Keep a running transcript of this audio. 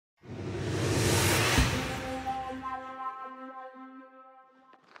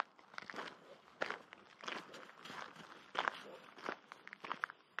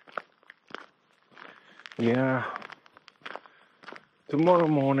Yeah. Tomorrow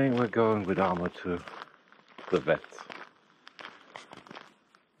morning we're going with Aamu to the vet.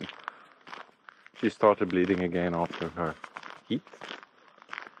 She started bleeding again after her heat.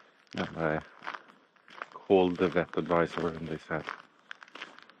 And I called the vet advisor and they said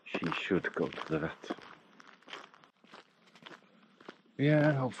she should go to the vet.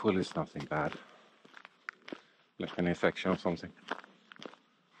 Yeah, hopefully it's nothing bad. Like an infection or something.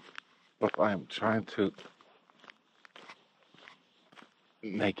 But I'm trying to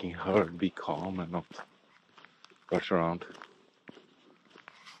making her be calm and not rush around.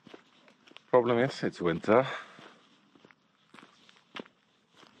 Problem is, it's winter.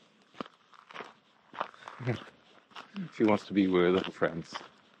 She wants to be with her friends.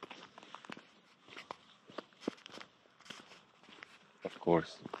 Of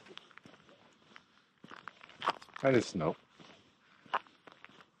course. And it's snow.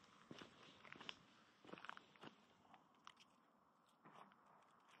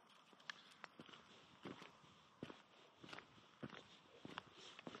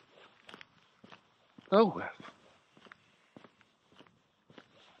 Oh well.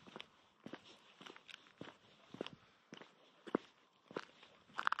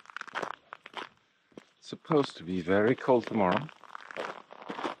 It's supposed to be very cold tomorrow.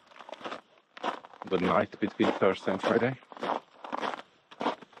 The night between Thursday and Friday.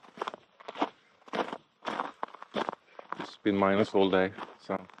 It's been minus all day,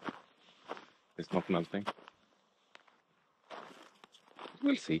 so it's not melting.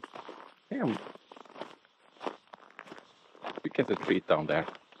 We'll see. Yeah, we get a treat down there.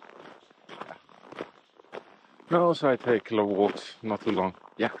 Yeah. No, so I take long walks, not too long.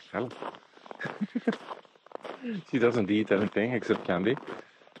 Yeah, hell. She doesn't eat anything except candy.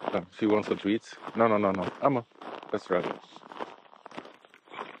 She wants the treats. No. Aamu, that's right.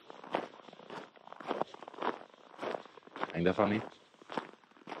 Kinda funny.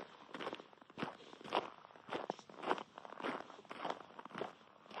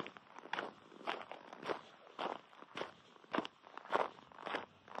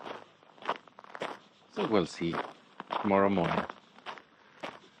 So we'll see tomorrow morning.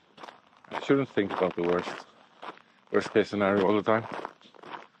 I shouldn't think about the worst case scenario all the time.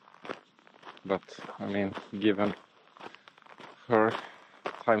 But I mean, given her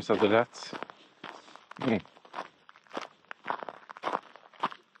times after that,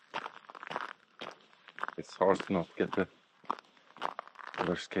 it's hard to not get the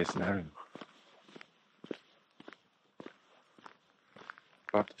worst case scenario.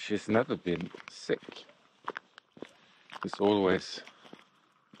 But she's never been sick. It's always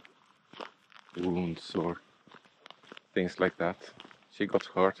wounds or things like that. She got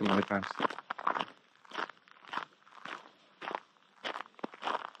hurt many times.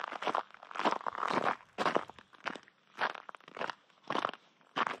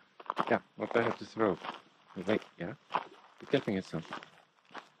 Yeah, what I have to throw. Wait, yeah, you're getting it soon.